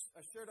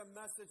I shared a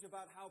message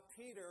about how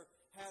Peter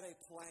had a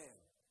plan.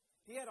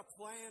 He had a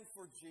plan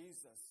for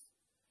Jesus.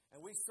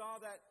 And we saw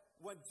that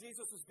when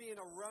Jesus was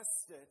being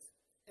arrested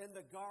in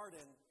the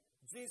garden,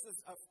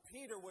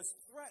 Peter was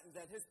threatened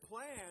that his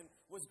plan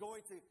was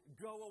going to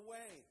go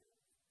away.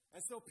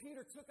 And so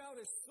Peter took out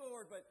his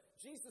sword, but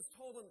Jesus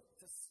told him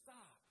to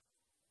stop.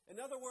 In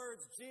other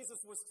words,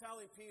 Jesus was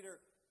telling Peter,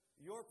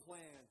 your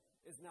plan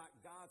is not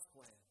God's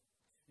plan.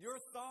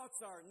 Your thoughts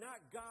are not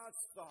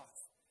God's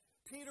thoughts.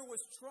 Peter was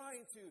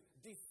trying to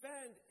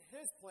defend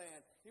his plan.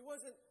 He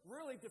wasn't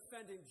really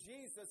defending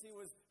Jesus. He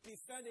was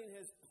defending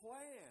his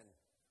plan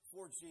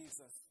for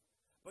Jesus.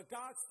 But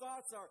God's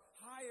thoughts are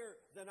higher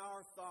than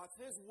our thoughts.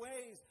 His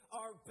ways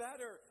are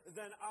better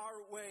than our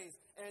ways.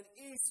 And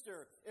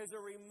Easter is a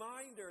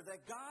reminder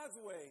that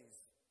God's ways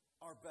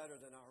are better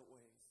than our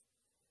ways.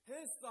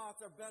 His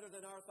thoughts are better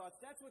than our thoughts.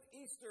 That's what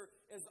Easter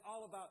is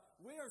all about.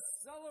 We are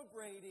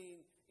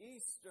celebrating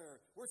Easter.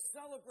 We're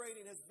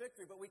celebrating His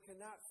victory, but we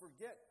cannot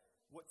forget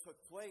what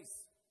took place,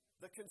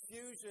 the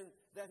confusion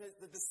that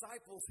the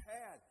disciples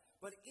had.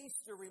 But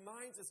Easter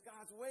reminds us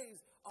God's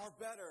ways are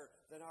better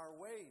than our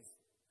ways.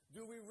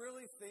 Do we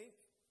really think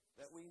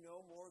that we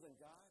know more than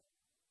God?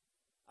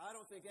 I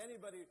don't think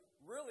anybody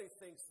really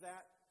thinks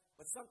that,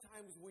 but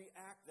sometimes we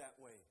act that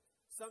way.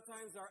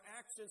 Sometimes our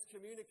actions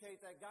communicate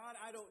that, God,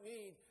 I don't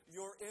need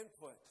your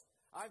input.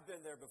 I've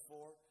been there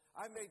before.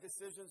 I've made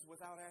decisions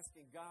without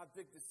asking God,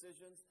 big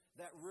decisions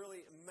that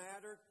really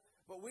mattered.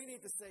 But we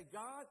need to say,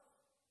 God,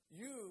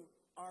 you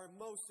are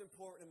most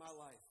important in my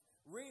life.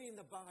 Reading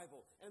the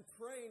Bible and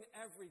praying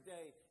every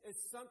day is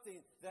something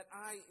that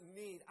I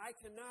need. I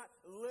cannot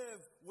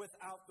live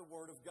without the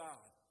Word of God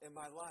in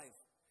my life.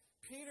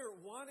 Peter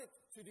wanted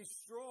to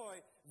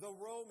destroy the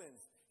Romans.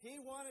 He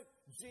wanted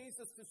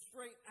Jesus to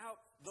straighten out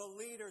the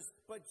leaders,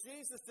 but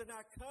Jesus did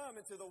not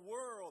come into the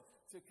world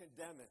to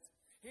condemn it.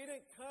 He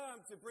didn't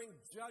come to bring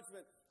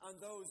judgment on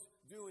those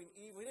doing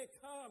evil. He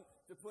didn't come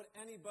to put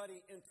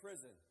anybody in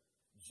prison.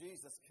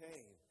 Jesus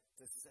came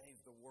to save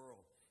the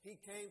world. He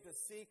came to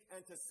seek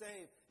and to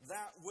save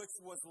that which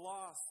was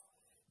lost.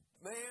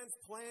 Man's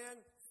plan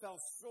fell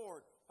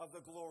short of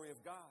the glory of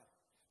God.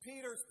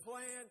 Peter's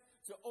plan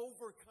to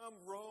overcome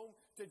Rome,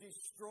 to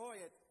destroy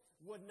it,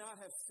 would not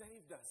have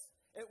saved us.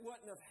 It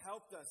wouldn't have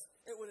helped us.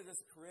 It would have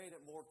just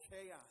created more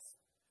chaos.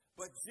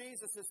 But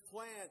Jesus'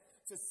 plan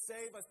to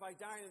save us by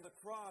dying on the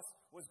cross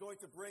was going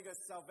to bring us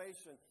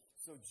salvation.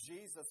 So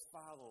Jesus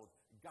followed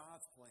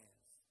God's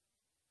plans.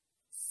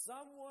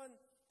 Someone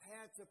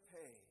had to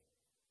pay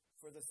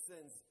for the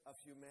sins of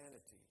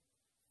humanity.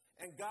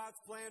 And God's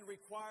plan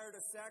required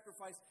a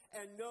sacrifice,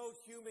 and no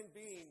human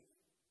being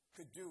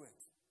could do it.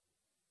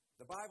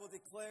 The Bible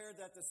declared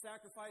that the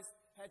sacrifice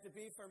had to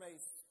be from a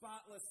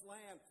spotless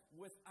lamb,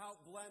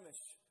 without blemish,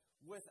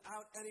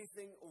 without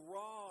anything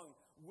wrong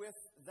with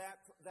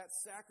that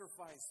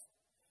sacrifice.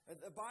 And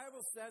the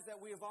Bible says that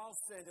we have all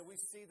sinned, and we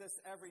see this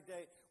every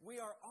day. We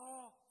are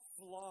all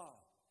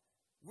flawed.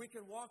 We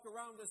can walk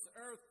around this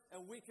earth,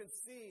 and we can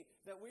see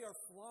that we are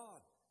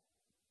flawed.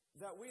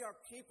 That we are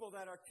people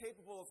that are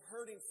capable of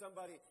hurting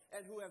somebody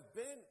and who have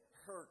been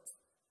hurt.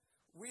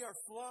 We are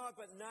flawed,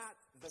 but not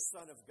the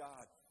Son of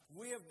God.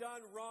 We have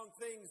done wrong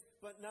things,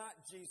 but not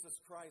Jesus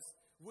Christ.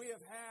 We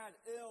have had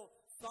ill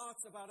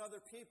thoughts about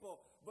other people,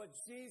 but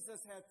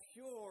Jesus had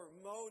pure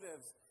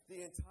motives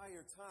the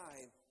entire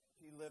time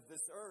He lived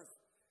this earth.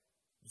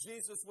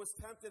 Jesus was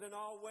tempted in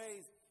all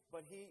ways,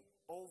 but He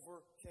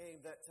overcame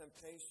that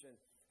temptation.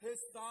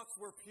 His thoughts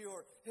were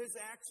pure. His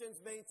actions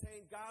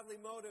maintained godly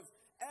motives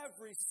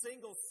every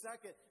single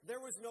second. There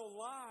was no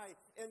lie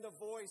in the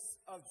voice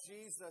of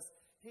Jesus.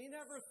 He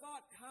never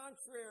thought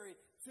contrary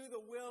to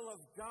the will of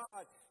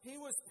God. He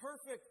was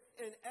perfect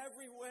in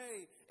every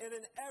way and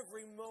in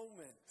every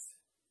moment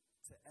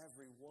to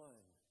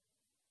everyone.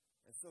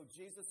 And so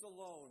Jesus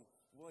alone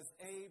was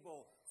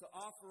able to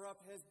offer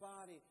up His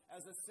body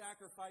as a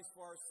sacrifice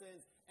for our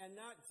sins, and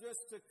not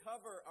just to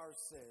cover our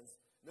sins.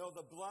 No,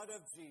 the blood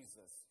of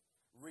Jesus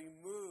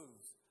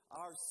removes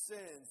our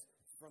sins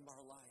from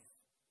our life.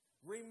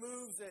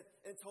 Removes it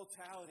in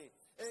totality.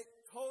 It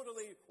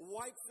totally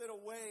wipes it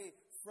away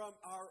from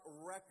our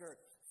record.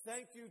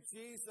 Thank you,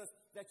 Jesus,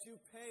 that you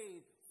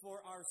paid for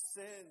our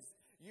sins.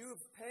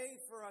 You've paid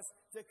for us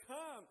to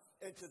come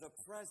into the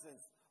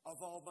presence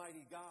of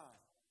Almighty God.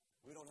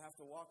 We don't have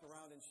to walk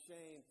around in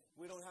shame.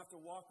 We don't have to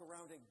walk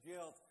around in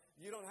guilt.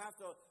 You don't have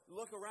to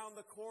look around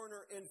the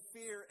corner in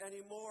fear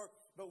anymore,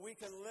 but we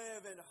can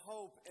live in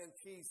hope and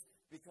peace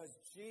because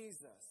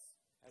Jesus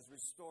has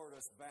restored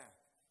us back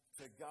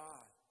to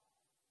God.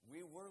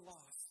 We were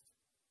lost,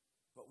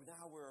 but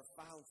now we're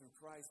found through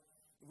Christ.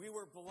 We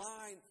were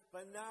blind,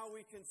 but now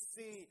we can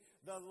see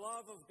the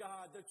love of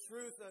God, the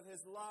truth of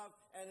His love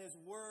and His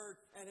word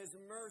and His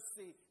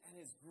mercy and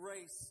His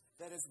grace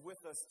that is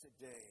with us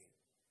today.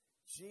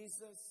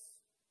 Jesus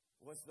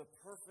was the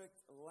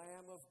perfect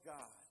Lamb of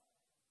God.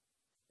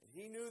 And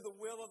He knew the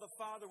will of the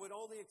Father would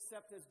only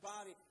accept His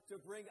body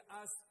to bring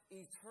us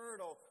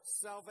eternal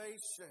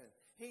salvation.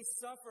 He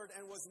suffered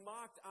and was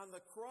mocked on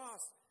the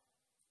cross,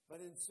 but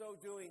in so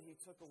doing, He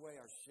took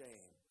away our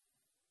shame.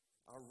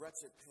 our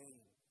wretched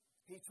pain.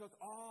 He took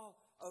all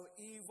of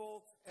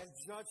evil and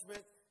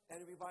judgment,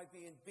 and by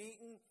being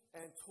beaten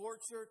and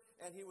tortured,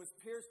 and he was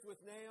pierced with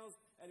nails,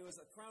 and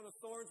a crown of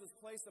thorns was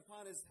placed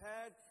upon his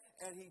head,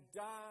 and he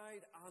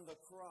died on the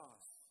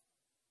cross.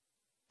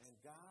 And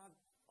God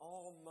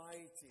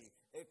Almighty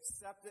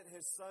accepted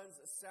his son's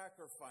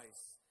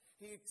sacrifice.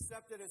 He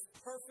accepted his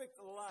perfect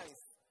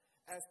life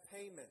as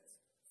payment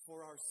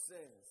for our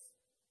sins.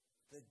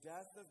 The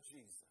death of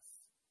Jesus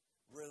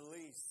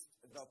released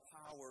the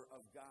power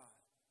of God.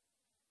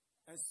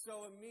 And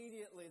so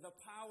immediately the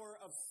power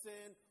of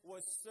sin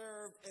was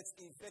served its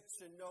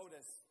eviction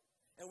notice.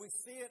 And we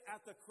see it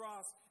at the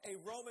cross. A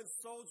Roman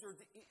soldier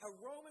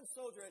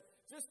had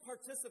just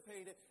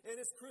participated in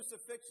his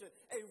crucifixion.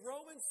 A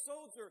Roman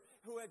soldier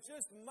who had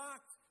just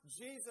mocked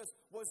Jesus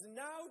was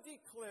now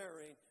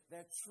declaring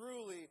that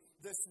truly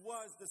this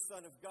was the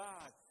Son of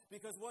God.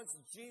 Because once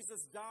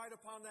Jesus died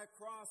upon that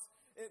cross,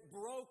 it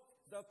broke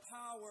the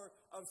power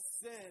of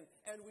sin.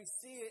 And we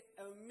see it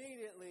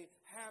immediately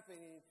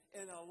happening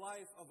in the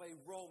life of a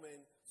Roman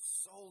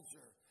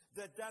soldier.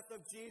 The death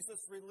of Jesus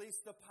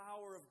released the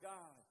power of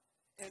God.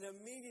 And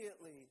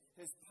immediately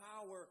his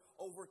power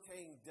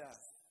overcame death.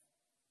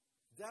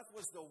 Death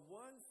was the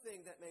one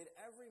thing that made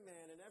every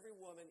man and every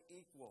woman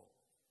equal.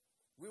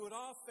 We would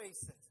all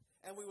face it,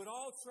 and we would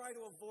all try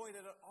to avoid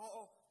it at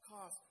all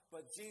costs,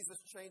 but Jesus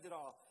changed it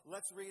all.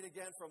 Let's read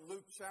again from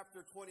Luke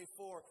chapter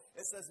 24.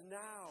 It says,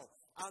 "Now,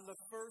 on the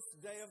first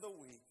day of the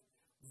week,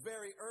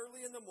 very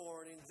early in the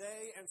morning,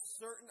 they and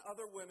certain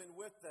other women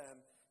with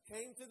them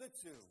came to the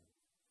tomb,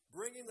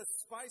 bringing the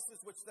spices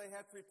which they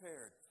had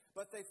prepared.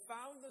 But they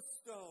found the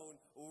stone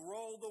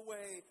rolled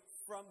away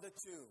from the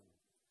tomb.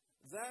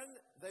 Then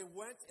they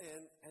went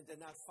in and did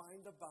not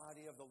find the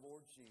body of the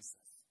Lord Jesus.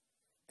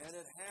 And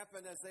it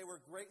happened as they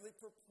were greatly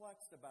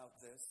perplexed about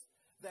this,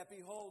 that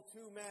behold,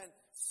 two men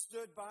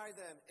stood by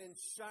them in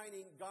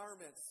shining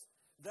garments.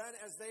 Then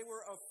as they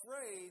were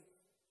afraid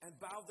and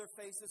bowed their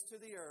faces to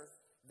the earth,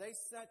 they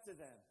said to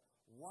them,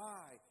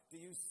 Why do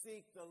you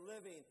seek the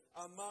living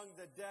among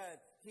the dead?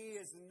 He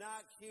is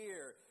not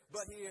here,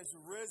 but he is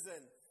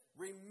risen.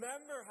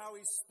 Remember how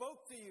he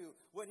spoke to you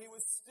when he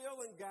was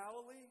still in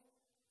Galilee,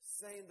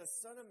 saying, The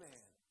Son of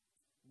Man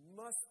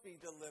must be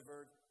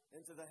delivered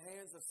into the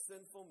hands of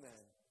sinful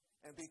men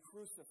and be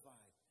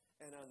crucified,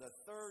 and on the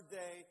third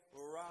day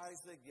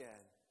rise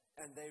again.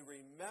 And they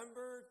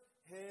remembered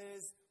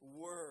his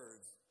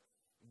words.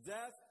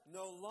 Death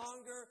no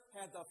longer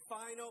had the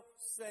final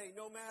say.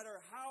 No matter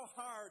how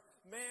hard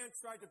man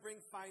tried to bring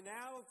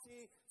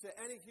finality to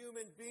any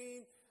human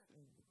being,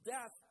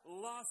 death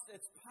lost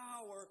its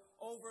power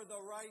over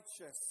the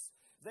righteous.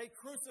 They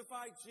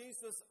crucified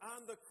Jesus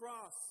on the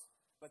cross,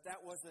 but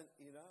that wasn't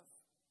enough.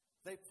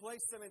 They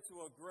placed him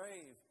into a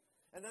grave,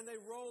 and then they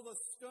rolled a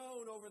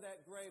stone over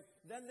that grave.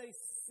 Then they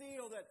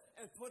sealed it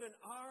and put an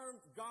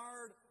armed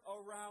guard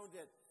around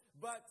it.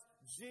 But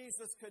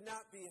Jesus could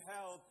not be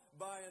held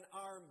by an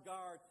armed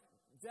guard.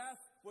 Death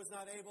was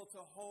not able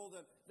to hold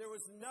him. There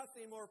was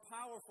nothing more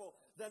powerful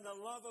than the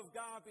love of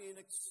God being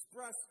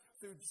expressed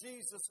through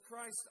Jesus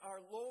Christ our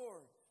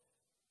Lord.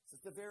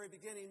 Since the very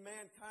beginning,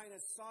 mankind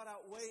has sought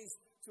out ways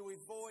to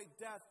avoid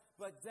death,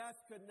 but death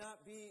could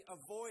not be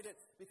avoided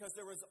because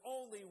there was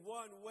only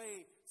one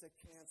way to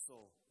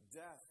cancel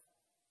death.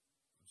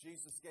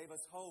 Jesus gave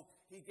us hope.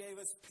 He gave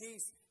us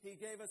peace. He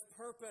gave us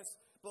purpose.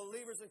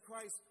 Believers in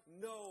Christ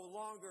no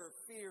longer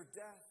fear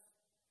death.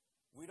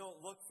 We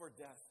don't look for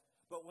death.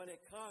 But when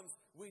it comes,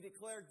 we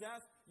declare,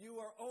 Death,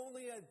 you are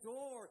only a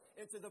door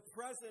into the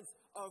presence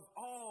of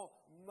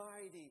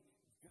Almighty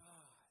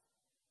God.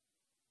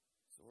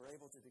 So we're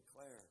able to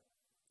declare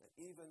that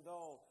even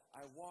though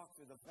I walk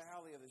through the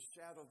valley of the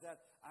shadow of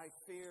death, I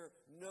fear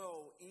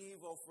no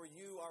evil, for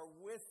you are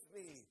with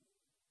me.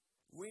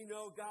 We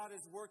know God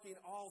is working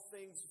all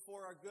things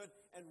for our good,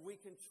 and we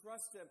can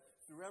trust him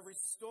through every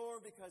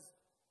storm because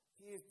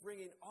he is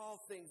bringing all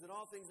things, and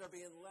all things are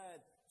being led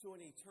to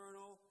an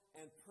eternal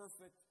and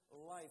perfect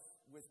life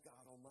with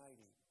God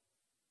Almighty.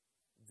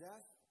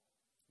 Death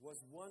was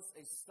once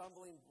a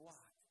stumbling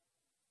block,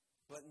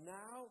 but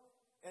now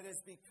it has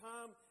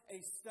become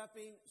a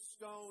stepping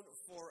stone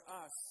for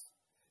us.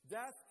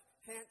 Death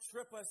can't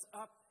trip us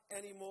up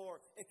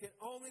anymore. It can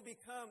only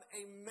become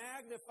a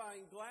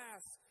magnifying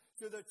glass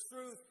to the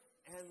truth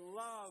and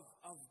love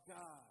of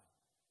God.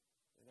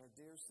 And our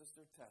dear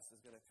sister Tess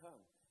is going to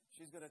come.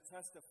 She's going to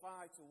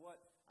testify to what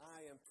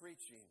I am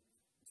preaching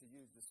to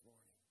you this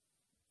morning.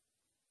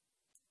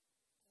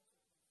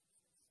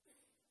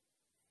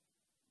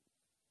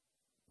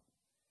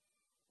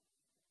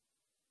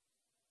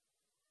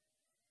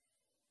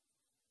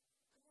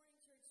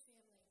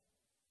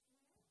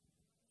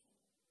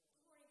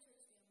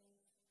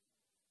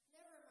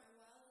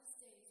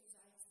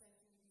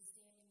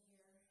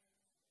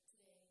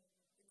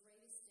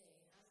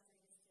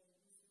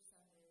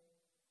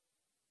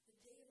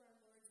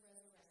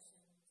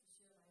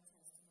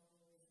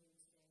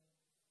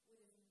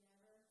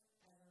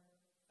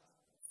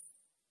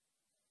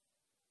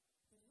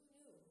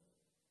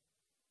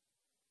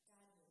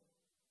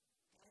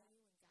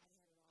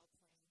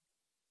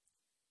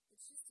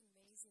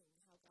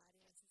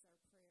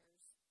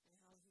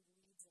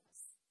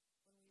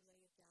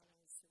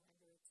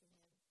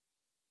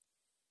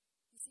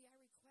 see, I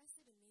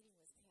requested a meeting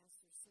with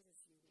Pastor Sid a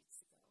few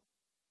weeks ago,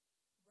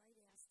 right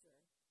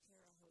after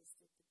Kara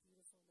hosted the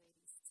Beautiful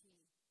Ladies'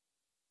 Tea.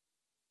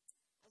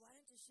 I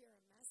wanted to share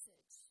a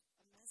message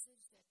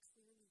that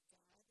clearly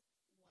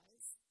God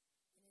was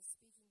and is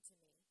speaking to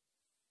me,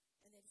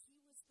 and that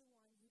he was the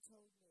one who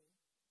told me,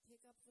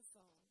 pick up the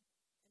phone and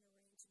arrange a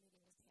meeting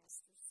with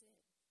Pastor Sid.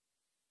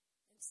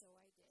 And so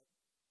I did.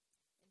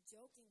 And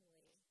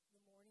jokingly, the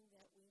morning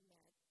that we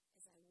met,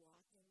 as I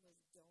walked in with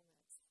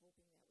donuts,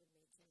 hoping that would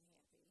make him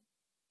happy,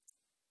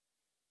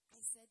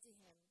 I said to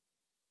him,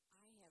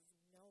 I have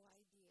no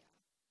idea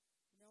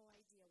why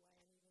I'm even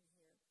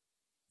here.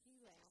 He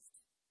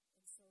laughed,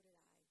 and so did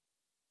I.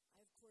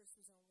 I, of course,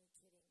 was only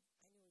kidding.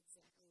 I knew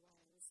exactly why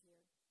I was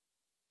here.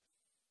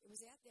 It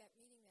was at that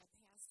meeting that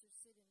Pastor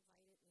Sid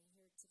invited me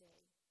here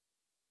today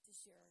to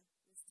share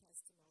this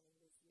testimony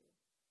with you.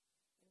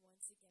 And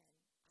once again,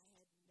 I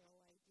had no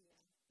idea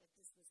that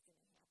this was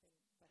going to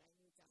happen, but I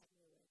knew God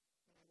knew it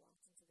when I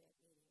walked into that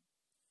meeting.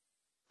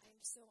 I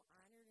am so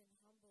honored and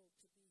humbled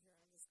to be here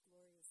on this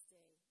glorious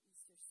day,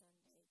 Easter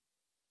Sunday.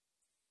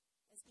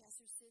 As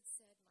Pastor Sid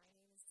said, my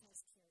name is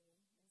Tess Kearney,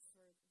 and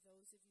for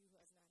those of you who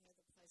have not had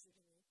the pleasure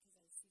to meet,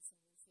 because I see some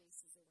new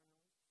faces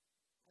around,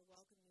 I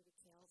welcome you to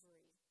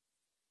Calvary.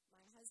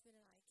 My husband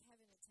and I,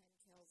 Kevin, attend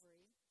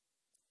Calvary,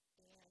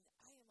 and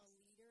I am a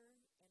leader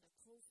and a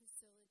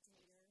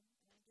co-facilitator,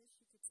 and I guess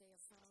you could say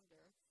a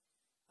founder,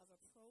 of a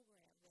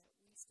program that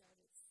we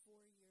started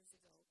 4 years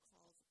ago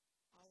called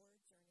Our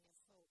Journey of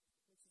Hope,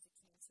 which is a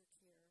cancer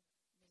care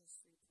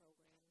ministry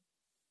program.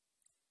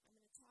 I'm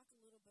going to talk a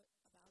little bit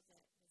about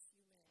that in a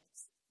few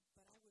minutes,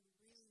 but I would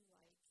really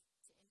like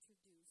to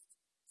introduce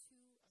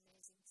two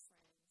amazing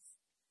friends.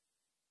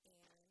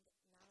 And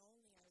not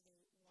only are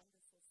they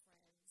wonderful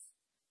friends,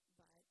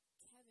 but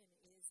Kevin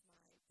is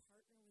my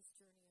partner with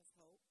Journey of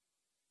Hope.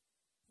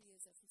 He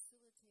is a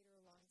facilitator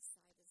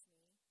alongside of me.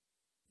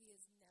 He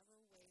has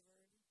never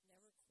wavered,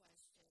 never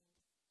questioned,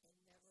 and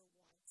never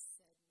once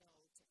said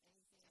no to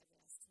anything I've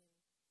asked him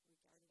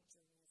regarding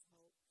Journey of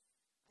Hope.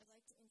 I'd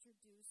like to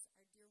introduce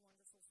our dear,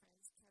 wonderful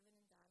friends,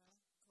 Kevin and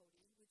Donna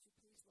Cody. Would you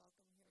please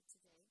welcome here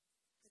today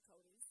the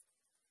Codys?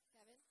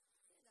 Kevin,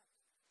 stand up.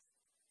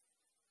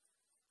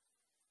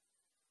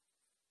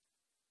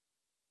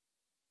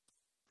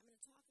 I'm going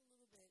to talk a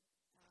little bit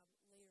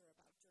later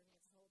about Journey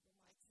of Hope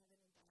and why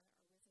Kevin and Donna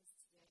are with us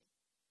today.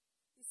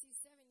 You see,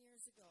 7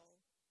 years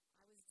ago,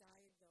 I was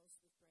diagnosed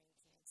with brain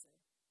cancer.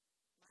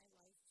 My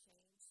life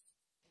changed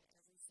in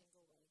every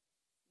single way.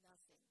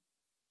 Nothing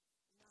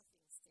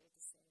stayed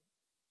the same.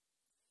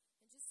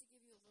 And just to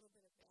give you a little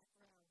bit of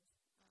background,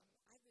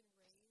 I've been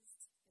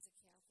raised as a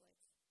Catholic.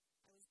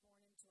 I was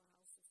born into a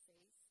house of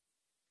faith.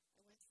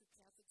 I went through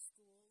Catholic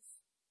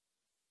schools.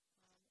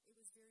 It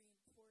was very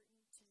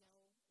important to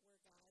know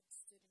where God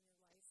stood in your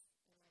life in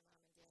my mom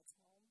and dad's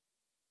home.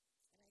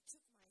 And I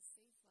took my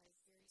faith life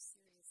very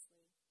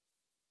seriously.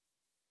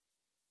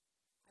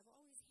 I've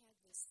always had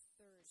this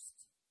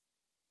thirst,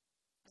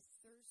 a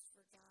thirst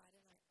for God,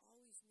 and I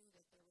always knew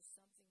that there was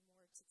something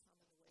more to come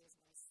in the way of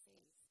my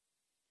faith.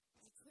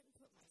 But I couldn't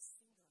put my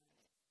finger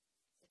on it.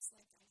 It's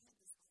like I had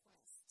this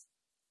quest,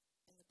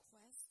 and the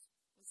quest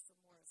was for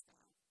more of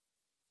God.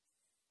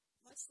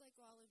 Much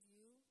like all of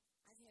you,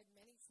 I've had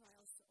many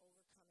trials to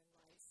overcome in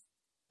life,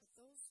 but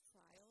those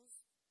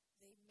trials,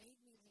 they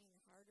made me lean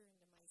harder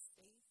into my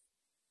faith,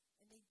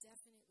 and they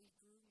definitely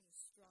grew me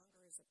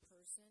stronger as a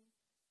person,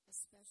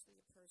 especially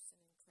a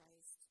person in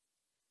Christ.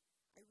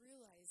 I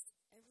realized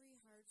every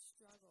hard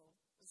struggle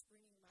was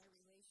bringing my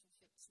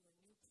relationship to a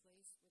new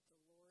place with the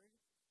Lord,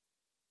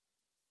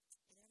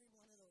 and every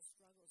one of those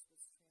struggles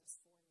was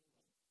transforming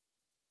me.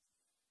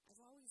 I've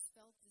always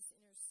felt this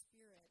inner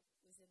spirit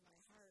within my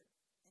heart,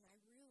 and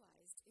I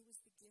realized it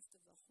was the gift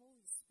of the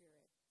Holy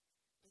Spirit,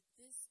 but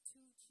this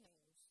too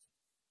changed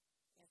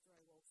after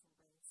I woke from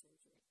brain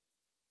surgery.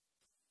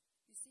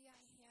 You see, I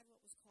had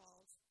what was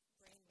called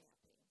brain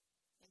mapping,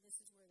 and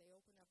this is where they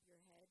open up your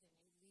head and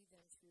you lead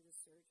them through the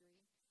surgery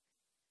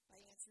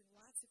by answering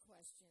lots of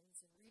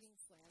questions and reading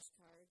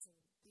flashcards and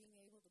being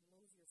able to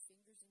move your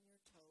fingers and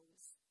your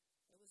toes.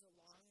 It was a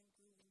long and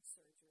grueling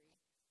surgery,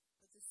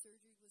 but the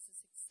surgery was a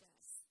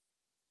success,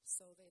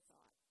 so they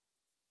thought.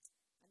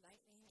 A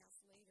night and a half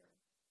later,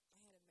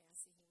 I had a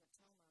massive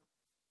hematoma,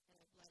 and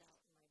I bled out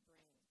in my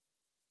brain.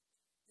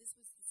 This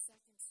was the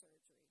second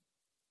surgery,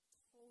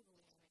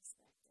 totally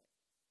unexpected.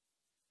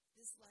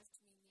 This left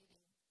me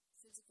needing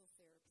physical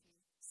therapy,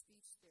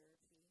 speech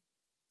therapy,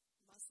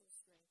 muscle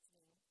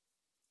strengthening,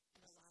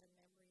 and a lot of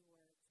memory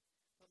work.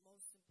 But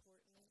most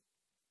importantly,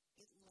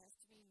 it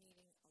left me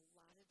needing a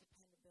lot of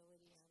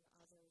dependability on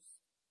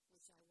others,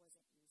 which I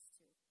wasn't used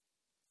to.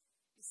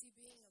 You see,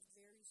 being a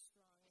very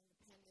strong,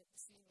 independent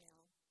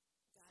female,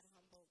 God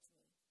humbled me.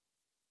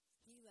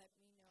 He let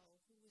me know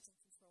who was in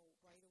control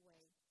right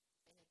away,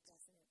 and it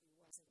definitely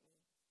wasn't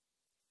me.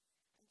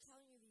 I'm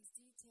telling you these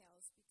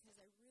details because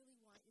I really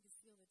want you to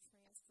feel the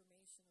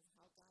transformation of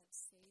how God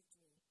saved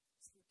me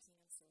through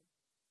cancer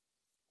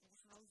and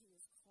how He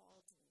has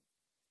called me.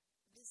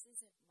 This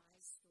isn't my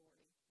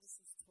story. This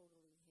is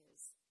totally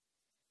His.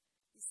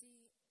 You You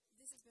see,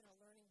 this has been a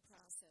learning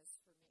process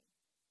for me.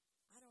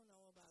 I don't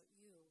know about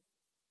you,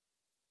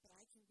 but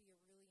I can be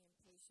a really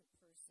impatient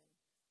person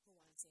who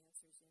wants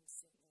answers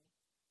instantly.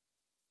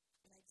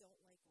 And I don't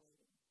like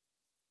waiting.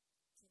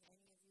 Can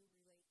any of you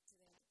relate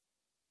to that?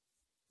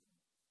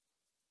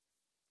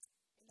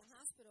 In the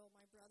hospital,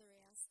 my brother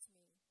asked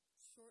me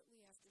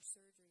shortly after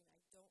surgery, and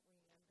I don't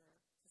remember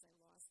because I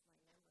lost my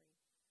memory.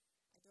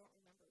 I don't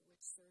remember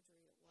which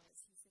surgery it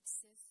was. He said,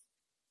 "Sis,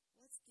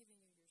 what's giving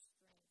you your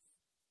strength?"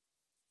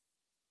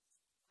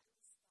 My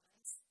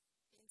response,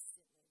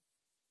 instantly,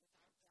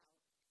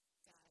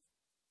 without doubt,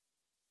 God.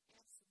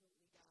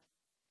 Absolutely God.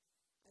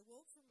 I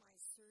woke from my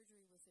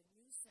surgery with a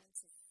new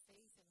sense of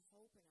faith and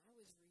hope, and I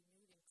was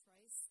renewed in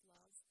Christ's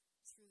love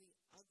through the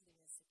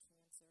ugliness of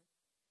cancer.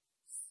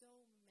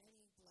 So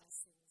many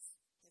blessings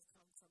have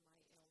come from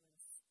my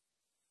illness.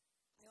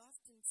 I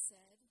often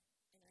said,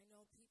 and I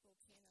know people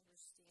can't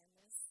understand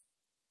this,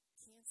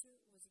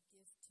 cancer was a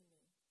gift to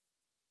me,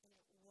 and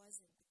it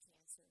wasn't the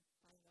cancer by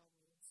no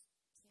means.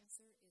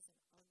 Cancer is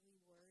an ugly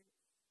word,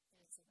 and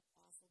it's an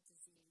awful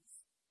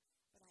disease.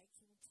 But I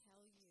can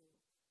tell you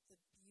the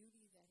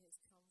beauty that has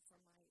come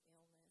from my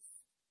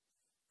illness.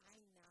 I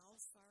now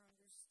far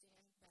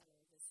understand better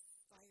this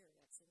fire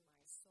that's in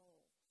my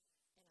soul.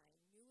 And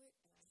I knew it,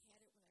 and I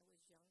had it when I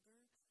was younger,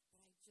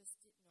 but I just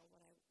didn't know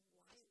why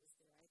it was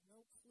there. I had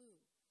no clue.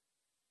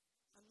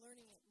 I'm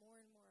learning it more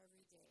and more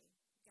every day.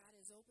 God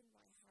has opened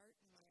my heart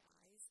and my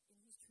eyes, and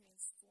He's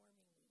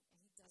transforming me, and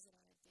He does it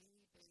on a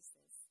daily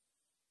basis.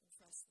 And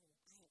trust me,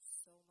 I have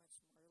so much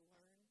more to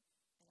learn,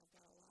 and I've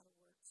got a lot of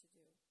work to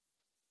do.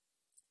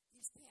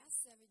 These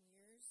past 7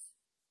 years,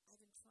 I've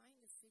been trying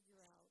to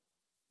figure out,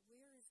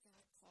 where is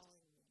God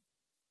calling me?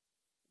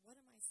 What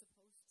am I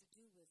supposed to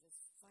do with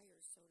this fire,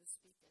 so to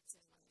speak, that's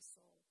in my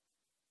soul?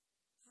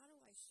 How do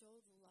I show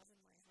the love in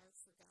my heart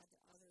for God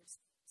to others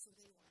so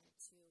they want it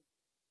too?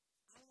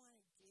 I want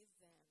to give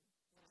them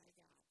what I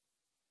got.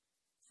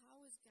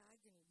 How is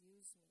God going to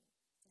use me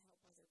to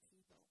help other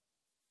people?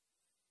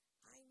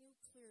 I knew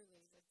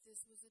clearly that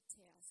this was a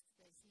task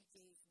that He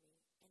gave me,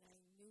 and I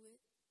knew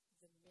it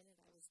the minute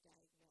I was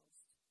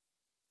diagnosed.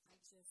 I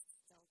just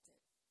felt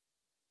it.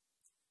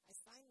 I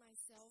find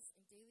myself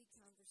in daily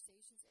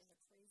conversations in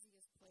the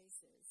craziest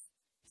places.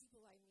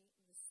 People I meet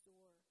in the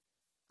store,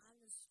 on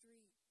the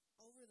street,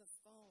 over the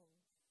phone.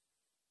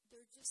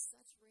 They're just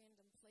such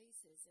random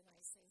places, and I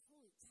say,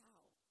 holy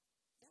cow,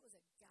 that was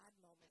a God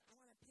moment. I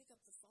want to pick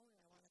up the phone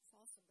and I want to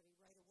call somebody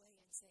right away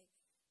and say,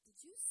 did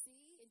you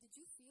see and did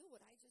you feel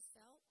what I just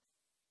felt?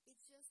 It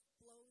just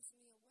blows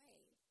me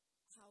away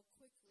how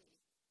quickly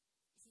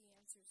He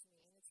answers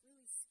me. And it's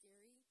really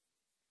scary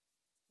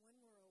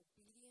when we're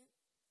obedient,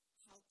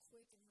 how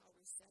quick and how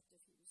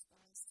receptive He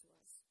responds to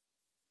us.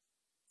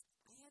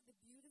 I had the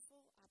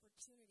beautiful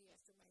opportunity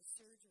after my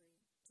surgery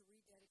to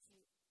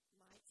rededicate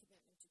my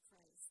commitment to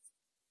Christ.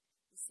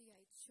 You see,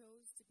 I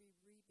chose to be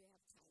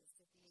rebaptized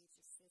at the age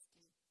of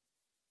 50.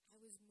 I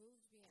was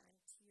moved beyond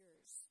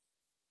tears.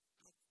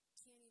 I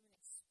can't even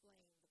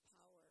explain the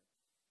power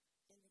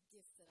and the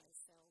gift that I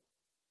felt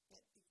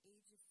at the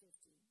age of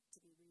 50 to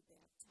be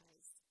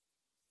rebaptized.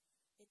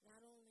 It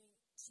not only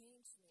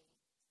changed me,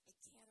 it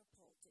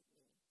catapulted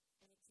me,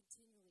 and it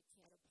continually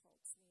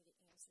catapults me to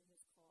answer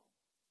His call.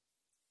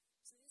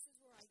 So this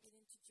is where I get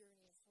into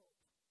Journey of Hope.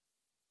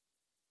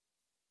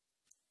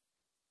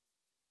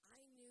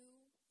 I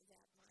knew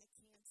that my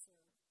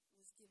cancer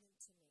was given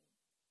to me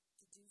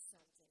to do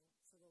something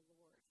for the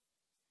Lord.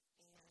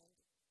 And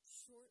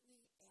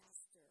shortly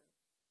after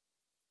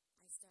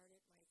I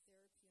started my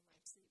therapy and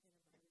my treatment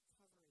and my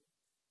recovery,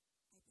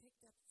 I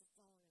picked up the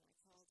phone and I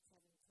called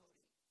Kevin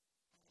Cody.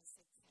 And I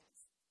said, Kev.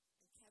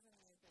 And Kevin and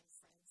I have been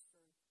friends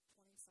for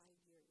 25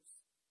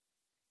 years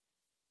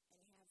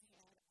and have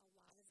had a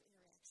lot of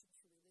interaction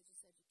through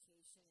religious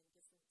education and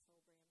different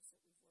programs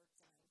that we've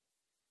worked on.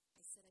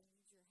 I said, I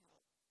need your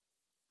help.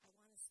 I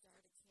want to start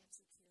a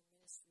cancer care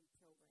ministry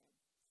program.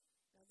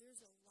 Now,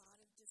 there's a lot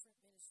of different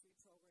ministry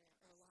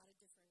programs, or a lot of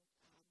different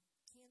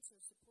cancer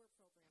support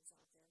programs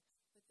out there,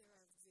 but there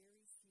are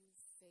very few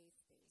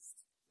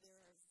faith-based. There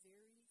are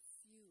very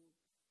few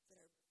that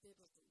are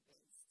biblically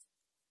based.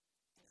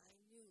 And I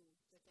knew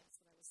that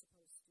that's what I was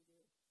supposed to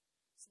do.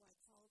 So I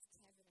called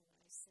Kevin and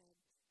I said,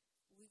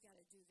 we got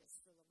to do this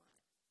for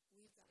Lamont.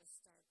 We've got to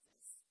start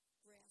this.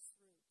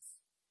 Grassroots.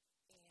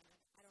 And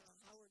I don't know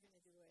how we're going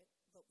to do it,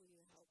 but will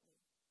you help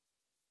me?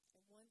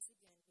 And once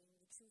again, being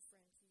the true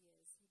friend he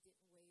is, he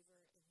didn't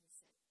waver, and he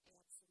said,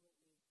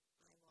 absolutely,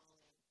 I'm all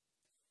in.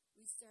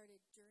 We started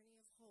Journey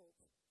of Hope,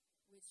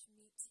 which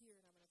meets here,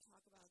 and I'm going to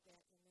talk about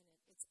that in a minute.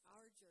 It's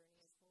our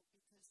Journey of Hope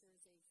because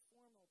there's a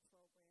formal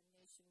program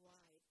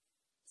nationwide.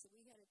 So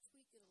we had to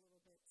tweak it a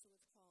little bit, so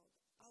it's called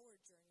Our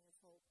Journey of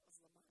Hope of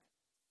Lamont.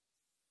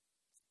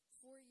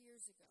 4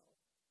 years ago,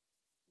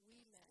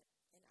 we met,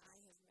 and I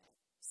have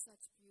met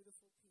such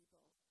beautiful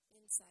people,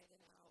 inside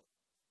and out.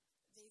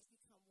 They've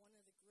become one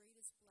of the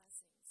greatest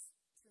blessings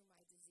through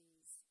my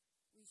disease.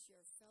 We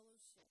share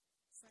fellowship,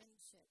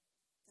 friendship,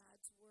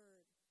 God's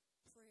Word,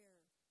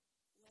 prayer,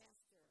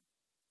 laughter,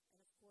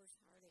 and of course,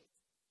 heartache.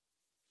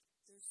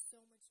 There's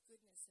so much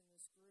goodness in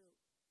this group.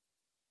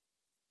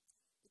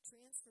 The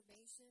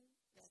transformation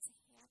that's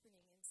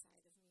happening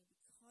inside of me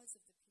because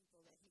of the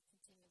people that he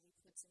continually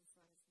puts in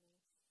front of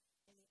me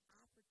and the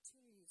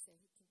opportunities that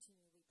he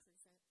continually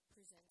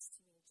presents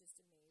to me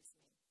just amaze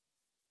me.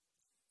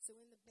 So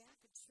in the back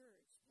of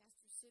church,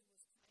 Pastor Sid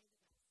was kind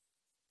enough to print off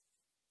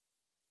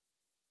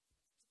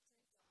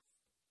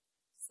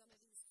some of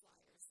these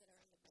flyers that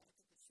are in the back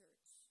of the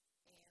church.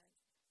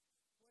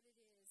 And what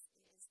it is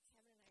Kevin and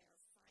I are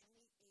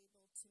finally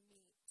able to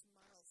meet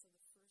tomorrow for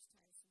the first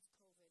time since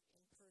COVID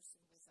in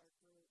person with our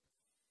group.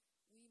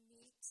 We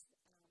meet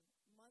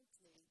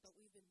monthly, but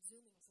we've been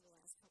Zooming for the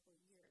last couple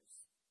of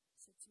years.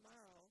 So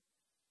tomorrow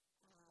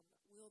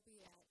we'll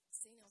be at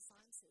St.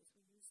 Alphonsus.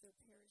 We use their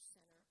parish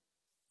center.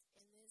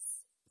 And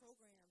this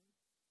program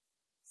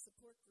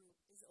support group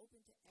is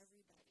open to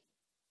everybody.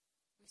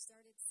 We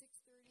start at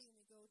 6:30 and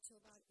we go till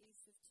about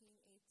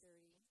 8:15,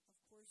 8:30.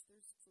 Of course,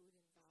 there's food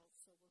involved,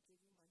 so we'll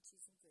give you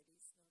munchies and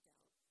goodies, no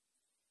doubt.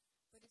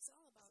 But it's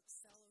all about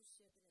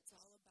fellowship, and it's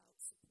all about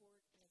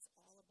support, and it's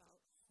all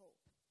about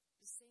hope.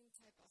 The same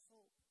type of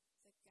hope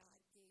that God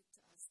gave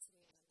to us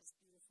today on this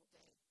beautiful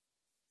day.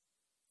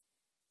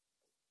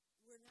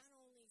 We're not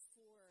only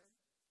for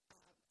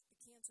the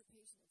cancer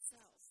patient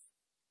itself,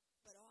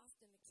 but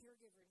often the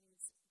caregiver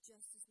needs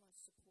just as much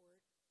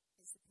support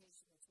as the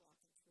patient that's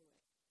walking through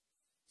it.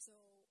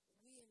 So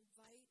we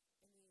invite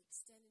and we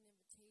extend an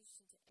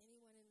invitation to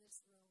anyone in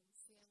this room,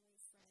 family,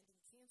 friend,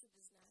 and cancer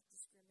does not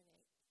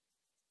discriminate.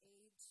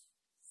 Age,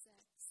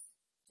 sex,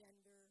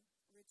 gender,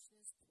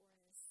 richness,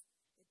 poorness,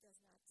 it does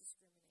not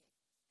discriminate.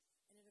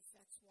 And it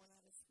affects 1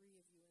 out of 3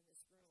 of you in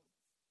this room.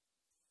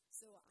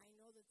 So I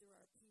know that there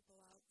are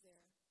people out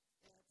there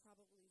that are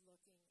probably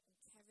looking,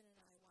 and Kevin and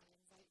I want to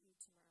invite you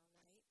tomorrow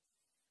night.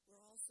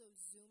 We're also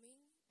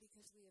Zooming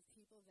because we have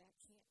people that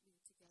can't be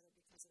together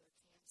because of their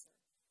cancer.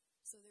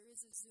 So there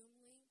is a Zoom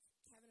link.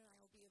 Kevin and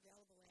I will be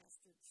available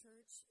after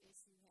church.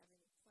 If you have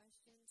any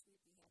questions,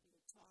 we'd be happy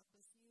to talk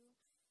with you.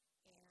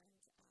 And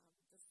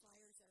the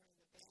flyers are in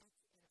the back,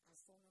 and our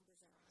phone numbers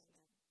are on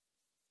them.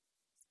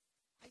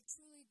 I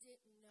truly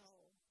didn't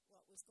know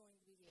what was going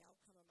to be the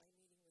outcome of my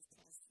meeting with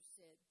Pastor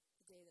Sid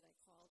the day that I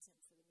called him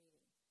for the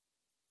meeting.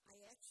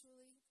 I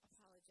actually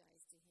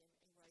apologized to him,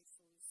 and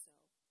rightfully so.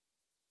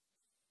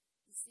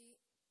 You see,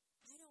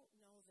 I don't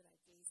know that I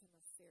gave him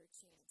a fair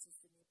chance as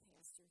the new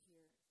pastor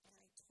here, and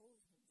I told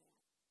him that.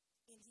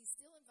 And he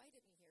still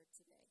invited me here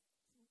today.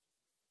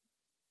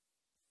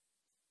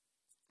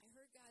 I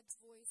heard God's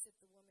voice at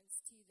the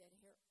women's tea that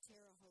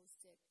Tara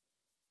hosted,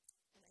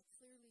 and I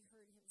clearly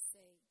heard him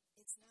say,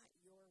 "It's not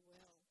your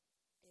will,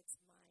 it's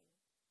mine."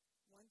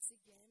 Once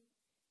again,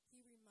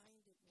 he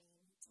reminded me,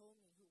 and he told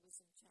me who was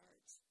in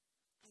charge.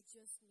 I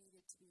just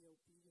needed to be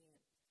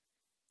obedient.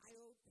 I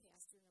owed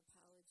Pastor an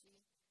apology,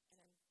 and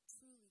I'm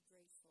truly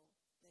grateful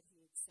that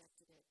he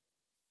accepted it.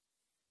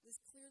 This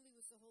clearly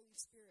was the Holy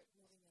Spirit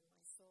moving in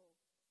my soul.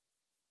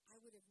 I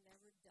would have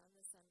never done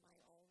this on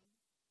my own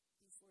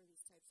before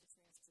these types of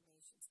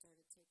transformations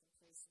started taking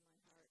place in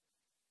my heart.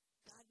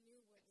 God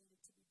knew what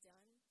needed to be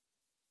done,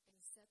 and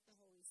he sent the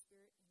Holy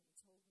Spirit, and he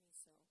told me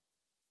so.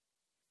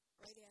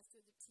 Right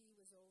after the tea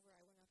was over,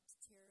 I went up to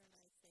Tara, and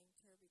I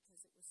thanked her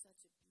because it was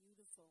such a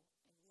beautiful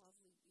and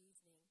lovely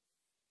evening.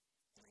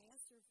 And I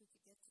asked her if we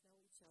could get to know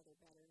each other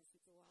better, if we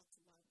could go out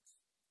to lunch.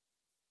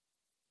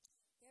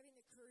 Having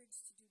the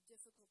courage to do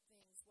difficult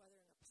things, whether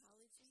an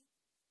apology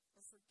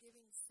or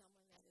forgiving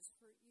someone that has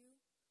hurt you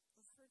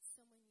or hurt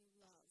someone you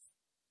love,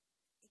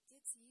 it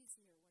gets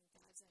easier when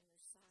God's on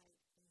your side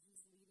and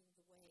he's leading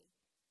the way.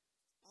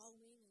 All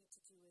we need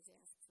to do is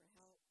ask for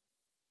help,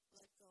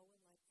 let go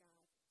and let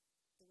God.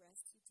 The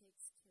rest he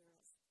takes care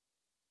of.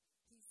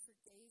 He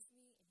forgave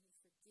me and he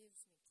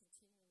forgives me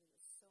continually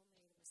with so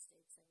many of the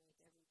mistakes I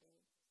make every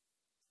day.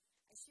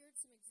 I shared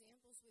some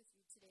examples with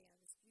you today on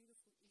this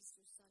beautiful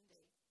Easter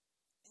Sunday,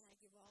 and I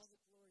give all the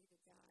glory to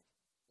God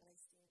that I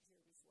stand here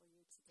before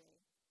you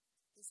today.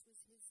 This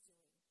was his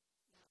doing, not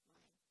mine.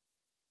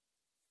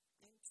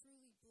 I am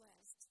truly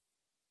blessed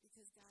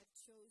because God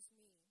chose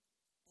me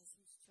as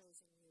he's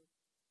chosen you.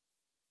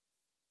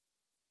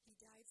 He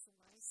died for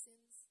my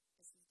sins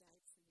as he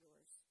died for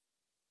yours.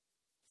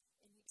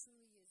 And he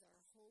truly is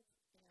our hope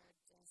and our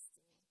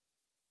destiny.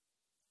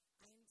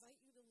 I invite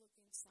you to look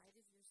inside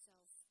of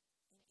yourself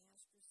and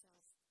ask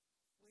yourself,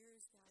 where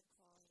is God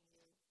calling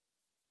you?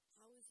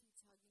 How is he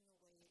tugging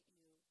away at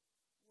you?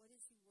 What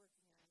is he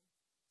working on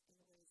in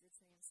the way of your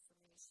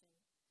transformation?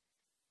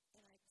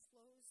 And I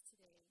close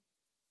today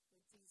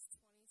with these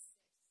 26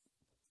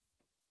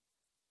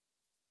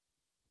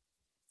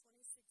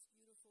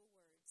 beautiful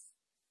words.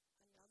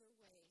 Another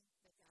way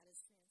that God is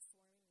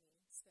transforming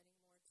me,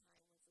 spending more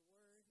time with the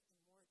Word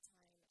and more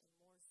time and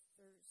more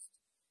thirst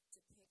to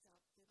pick up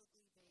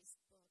biblically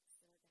based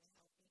books that are going to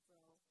help me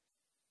grow,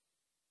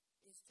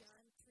 is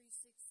John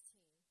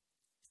 3:16,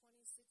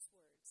 26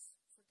 words.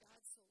 For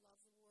God so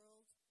loved the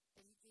world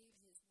that he gave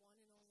his one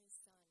and only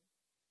Son,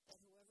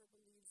 that whoever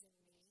believes in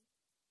him,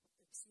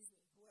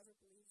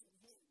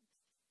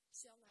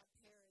 shall not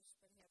perish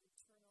but have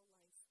eternal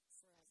life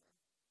forever.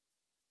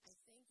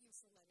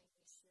 Thanks for letting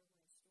me share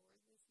my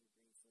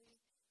story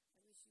with you briefly.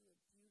 I wish you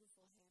a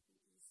beautiful, happy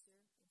Easter,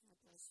 and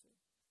God bless you.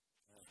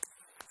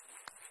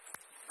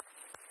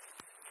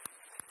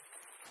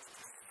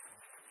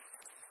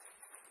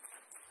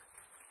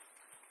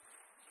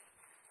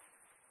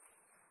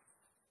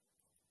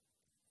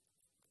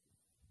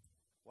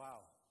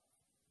 Wow.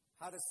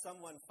 How does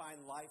someone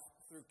find life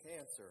through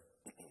cancer?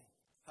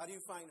 How do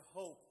you find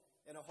hope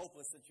in a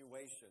hopeless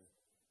situation?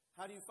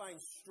 How do you find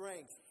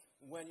strength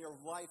when your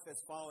life has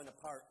fallen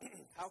apart?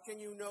 How can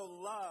you know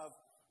love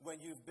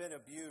when you've been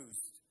abused?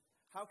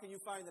 How can you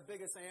find the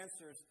biggest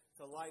answers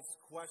to life's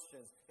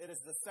questions? It is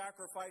the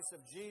sacrifice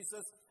of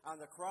Jesus on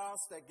the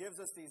cross that gives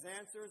us these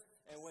answers.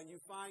 And when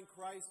you find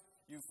Christ,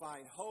 you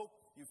find hope,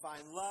 you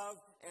find love,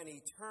 and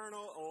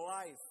eternal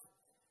life.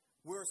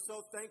 We're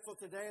so thankful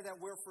today that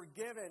we're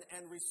forgiven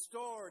and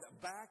restored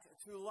back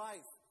to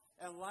life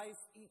and life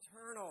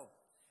eternal.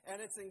 And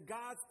it's in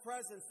God's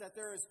presence that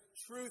there is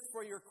truth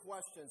for your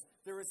questions.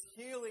 There is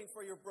healing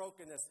for your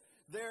brokenness.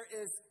 There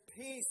is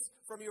peace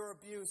from your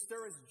abuse.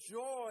 There is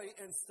joy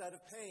instead of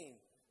pain.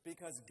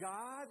 Because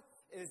God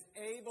is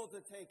able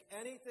to take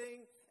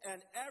anything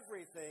and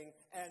everything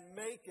and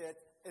make it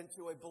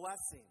into a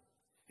blessing.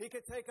 He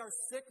can take our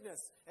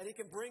sickness and He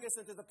can bring us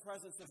into the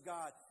presence of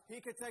God. He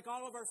can take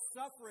all of our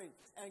suffering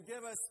and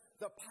give us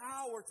the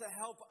power to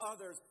help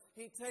others.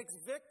 He takes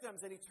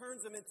victims and He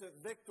turns them into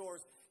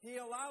victors.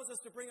 He allows us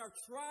to bring our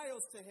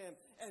trials to Him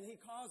and He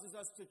causes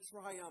us to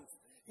triumph.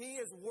 He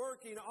is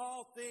working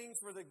all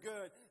things for the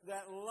good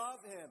that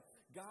love Him.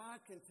 God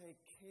can take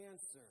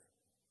cancer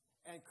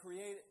and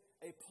create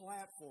a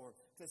platform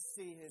to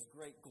see His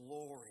great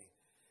glory.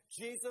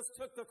 Jesus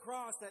took the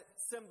cross that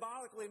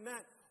symbolically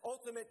meant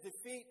ultimate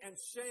defeat and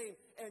shame.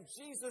 And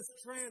Jesus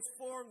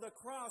transformed the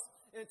cross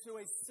into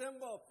a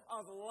symbol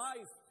of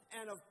life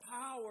and of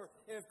power.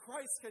 If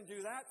Christ can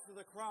do that to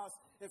the cross,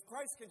 if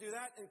Christ can do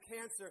that in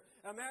cancer,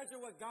 imagine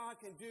what God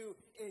can do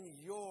in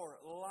your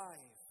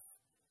life.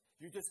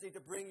 You just need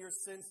to bring your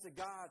sins to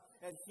God,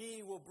 and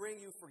He will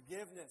bring you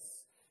forgiveness.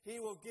 He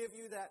will give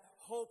you that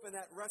hope and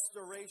that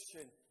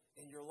restoration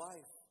in your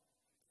life.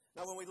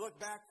 Now, when we look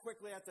back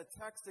quickly at the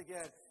text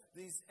again,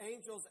 these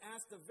angels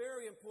asked a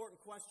very important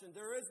question.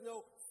 There is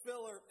no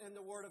filler in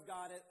the Word of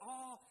God. It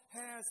all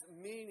has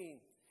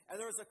meaning. And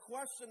there was a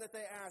question that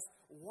they asked,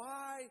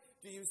 why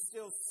do you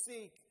still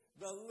seek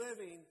the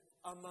living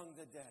among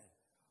the dead?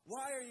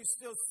 Why are you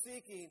still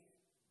seeking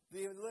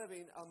the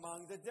living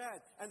among the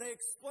dead? And they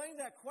explained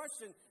that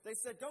question. They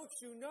said, don't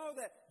you know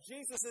that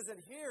Jesus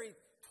isn't here? He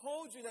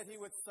told you that He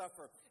would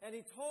suffer. And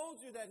He told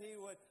you that He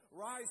would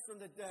rise from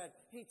the dead.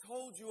 He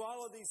told you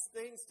all of these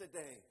things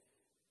today.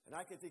 And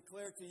I can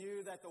declare to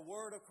you that the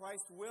word of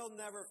Christ will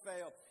never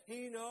fail.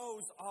 He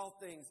knows all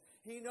things.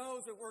 He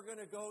knows that we're going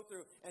to go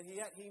through, and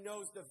yet He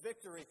knows the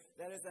victory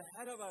that is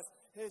ahead of us.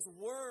 His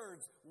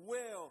words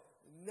will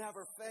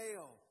never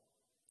fail.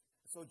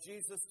 So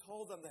Jesus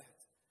told them that.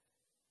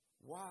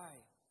 Why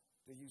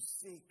do you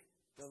seek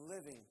the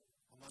living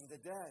among the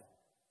dead?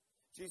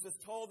 Jesus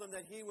told them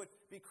that He would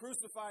be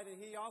crucified,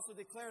 and He also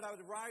declared, I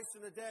would rise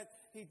from the dead.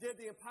 He did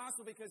the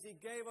impossible because He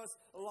gave us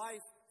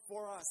life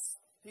for us.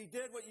 He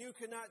did what you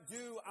could not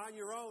do on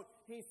your own.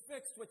 He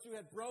fixed what you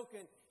had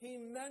broken. He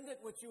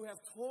mended what you have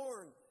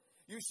torn.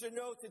 You should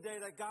know today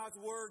that God's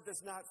word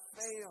does not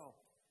fail.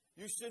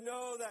 You should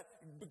know that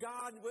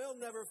God will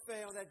never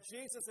fail, that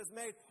Jesus has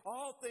made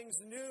all things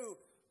new.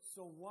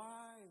 So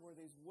why were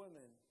these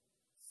women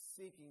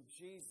seeking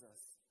Jesus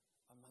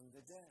among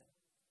the dead?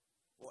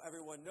 Well,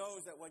 everyone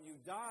knows that when you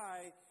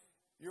die,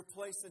 you're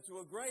placed into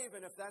a grave,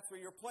 and if that's where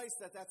you're placed,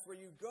 that's where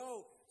you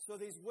go. So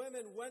these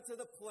women went to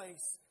the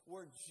place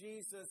where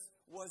Jesus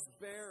was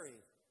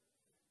buried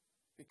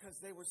because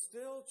they were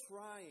still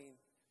trying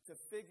to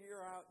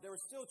figure out, they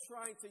were still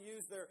trying to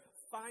use their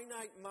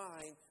finite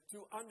mind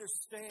to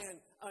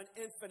understand an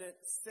infinite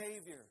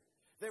Savior.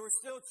 They were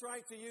still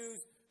trying to use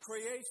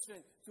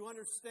creation to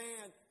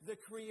understand the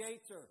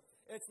Creator.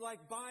 It's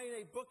like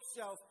buying a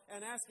bookshelf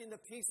and asking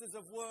the pieces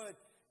of wood,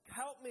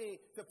 help me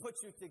to put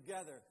you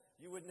together.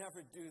 You would never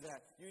do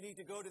that. You need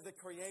to go to the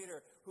Creator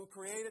who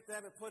created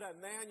them and put a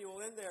manual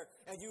in there.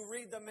 And you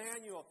read the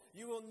manual.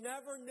 You will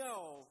never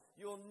know,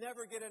 you will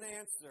never get an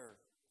answer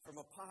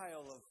from a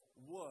pile of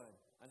wood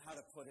on how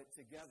to put it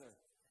together.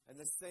 And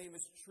the same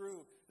is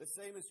true. The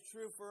same is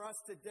true for us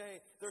today.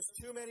 There's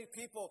too many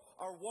people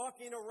are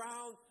walking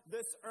around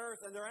this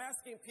earth and they're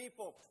asking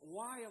people,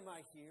 why am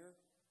I here?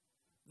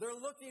 They're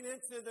looking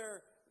into their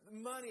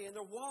money and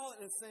their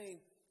wallet and saying,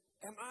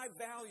 am I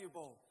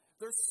valuable?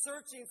 They're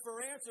searching for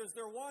answers.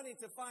 They're wanting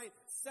to find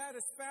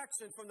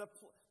satisfaction from the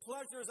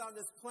pleasures on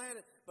this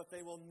planet, but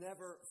they will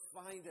never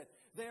find it.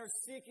 They are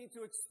seeking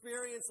to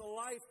experience a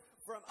life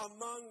from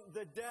among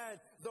the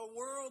dead. The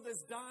world is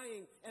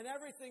dying, and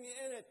everything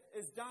in it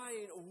is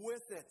dying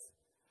with it.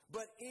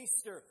 But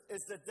Easter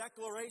is the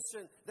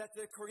declaration that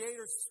the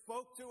Creator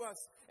spoke to us,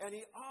 and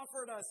He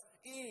offered us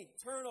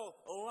eternal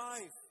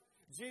life.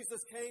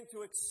 Jesus came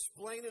to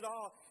explain it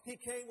all. He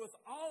came with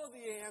all of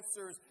the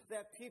answers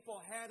that people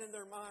had in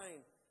their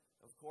mind.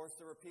 Of course,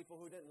 there were people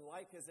who didn't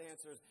like his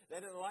answers. They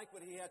didn't like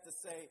what he had to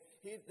say.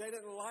 They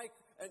didn't like,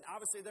 and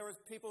obviously there was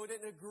people who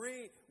didn't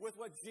agree with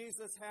what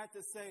Jesus had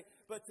to say.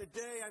 But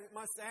today I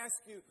must ask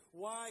you,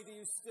 why do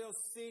you still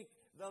seek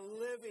the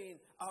living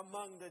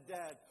among the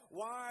dead?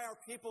 Why are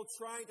people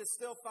trying to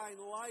still find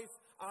life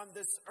on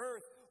this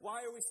earth?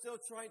 Why are we still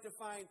trying to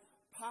find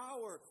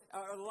power,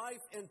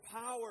 life and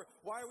power?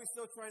 Why are we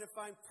still trying to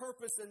find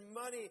purpose and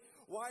money?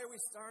 Why are we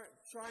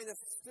trying to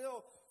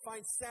still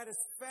find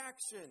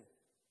satisfaction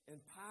and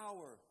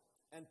power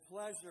and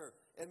pleasure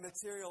in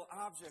material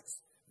objects?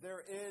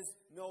 There is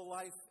no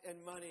life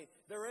in money.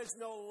 There is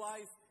no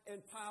life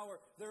in power.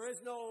 There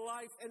is no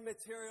life in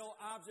material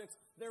objects.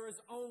 There is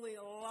only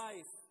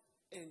life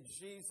in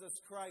Jesus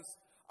Christ,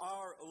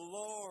 our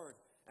Lord.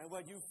 And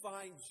when you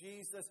find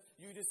Jesus,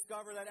 you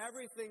discover that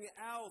everything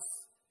else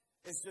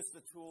is just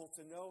a tool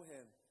to know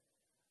Him.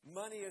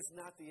 Money is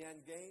not the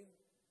end game.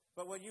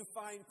 But when you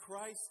find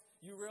Christ,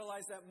 you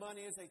realize that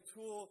money is a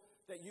tool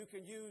that you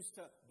can use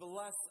to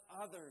bless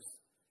others.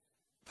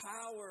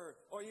 Power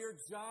or your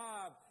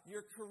job,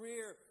 your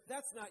career,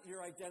 that's not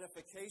your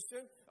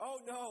identification. Oh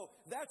no,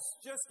 that's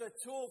just a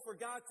tool for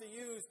God to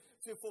use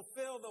to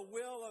fulfill the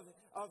will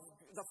of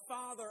the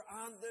Father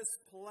on this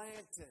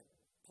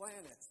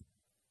planet.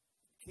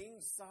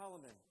 King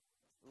Solomon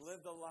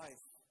lived a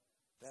life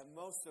that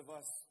most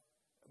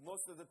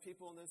of the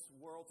people in this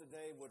world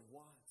today would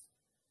want.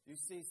 You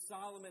see,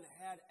 Solomon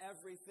had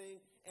everything,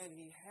 and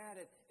he had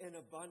it in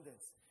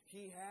abundance.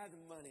 He had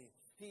money.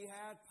 He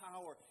had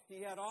power.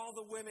 He had all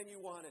the women you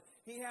wanted.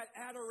 He had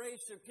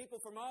adoration, people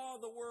from all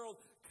the world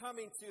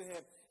coming to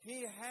him.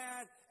 He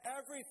had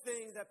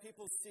everything that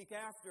people seek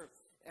after,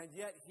 and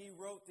yet he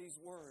wrote these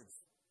words.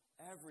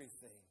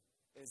 Everything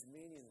is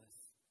meaningless.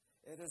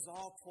 It is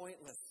all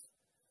pointless.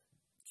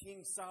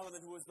 King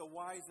Solomon, who was the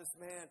wisest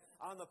man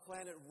on the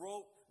planet,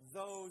 wrote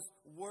those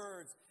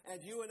words.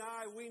 And you and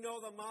I, we know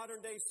the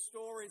modern day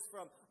stories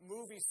from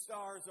movie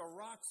stars or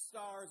rock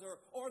stars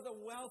or the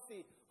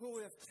wealthy who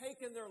have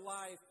taken their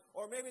life,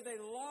 or maybe they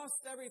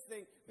lost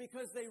everything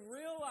because they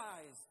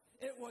realized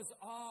it was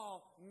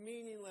all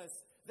meaningless.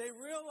 They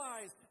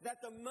realized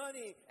that the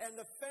money and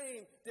the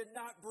fame did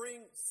not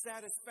bring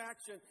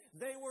satisfaction.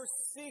 They were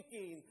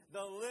seeking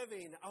the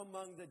living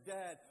among the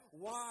dead.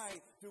 Why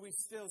do we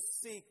still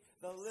seek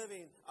the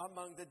living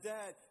among the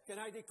dead? Can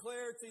I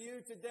declare to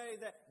you today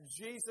that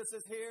Jesus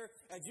is here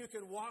and you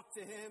can walk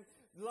to Him?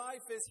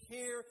 Life is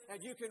here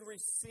and you can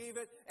receive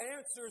it.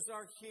 Answers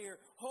are here.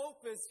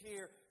 Hope is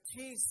here.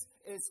 Peace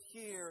is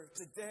here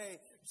today.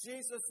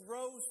 Jesus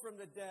rose from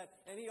the dead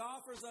and He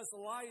offers us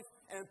life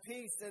and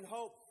peace and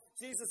hope.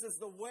 Jesus is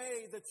the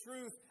way, the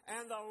truth,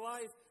 and the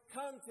life.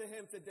 Come to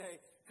Him today.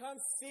 Come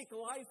seek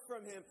life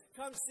from Him.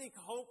 Come seek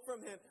hope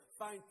from Him.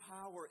 Find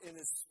power in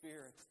His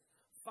Spirit.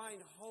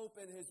 Find hope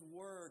in His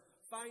Word.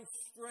 Find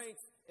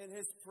strength in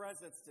His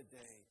presence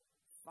today.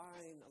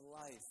 Find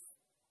life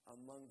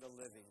among the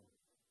living.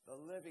 The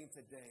living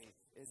today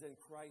is in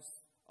Christ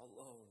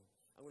alone.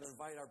 I'm going to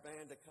invite our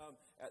band to come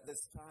at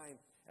this time.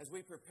 As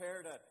we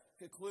prepare to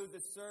conclude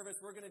this service,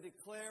 we're going to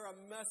declare a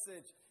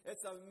message.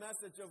 It's a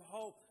message of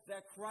hope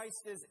that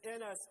Christ is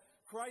in us.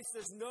 Christ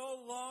is no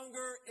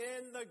longer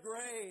in the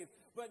grave,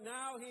 but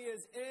now He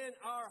is in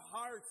our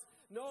hearts.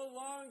 No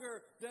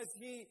longer does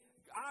He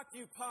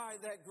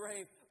occupy that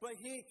grave, but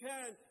He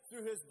can,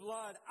 through His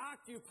blood,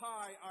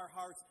 occupy our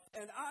hearts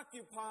and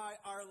occupy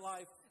our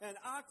life and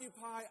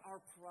occupy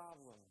our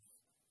problems.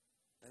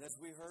 And as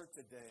we heard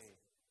today,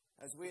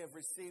 as we have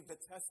received the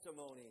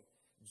testimony,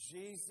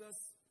 Jesus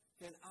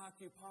can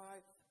occupy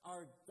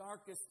our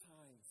darkest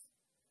times.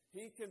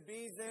 He can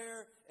be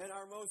there in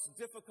our most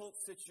difficult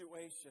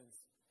situations.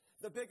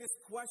 The biggest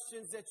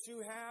questions that you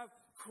have,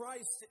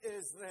 Christ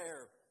is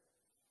there.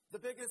 The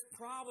biggest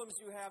problems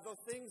you have,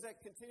 those things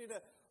that continue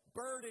to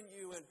burden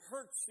you and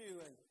hurt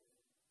you and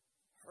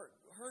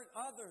hurt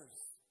others,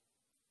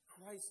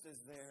 Christ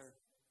is there.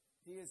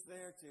 He is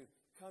there to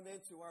come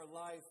into our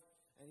life,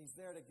 and He's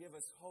there to give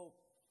us hope.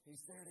 He's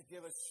there to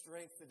give us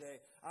strength today.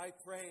 I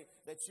pray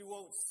that you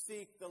won't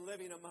seek the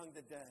living among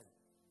the dead.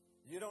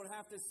 You don't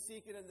have to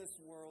seek it in this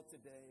world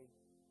today.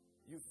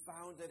 You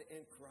found it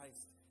in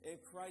Christ. In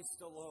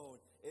Christ alone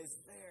is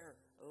there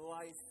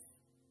life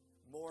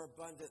more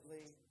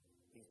abundantly,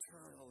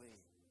 eternally.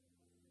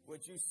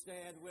 Would you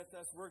stand with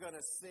us? We're going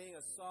to sing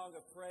a song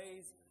of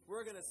praise.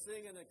 We're going to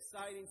sing an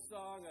exciting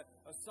song,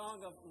 a song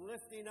of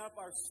lifting up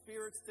our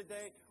spirits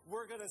today.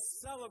 We're going to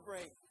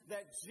celebrate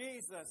that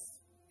Jesus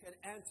can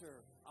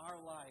enter our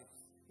lives.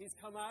 He's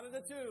come out of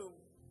the tomb,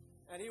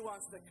 and He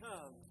wants to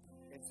come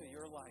into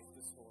your life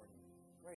this morning.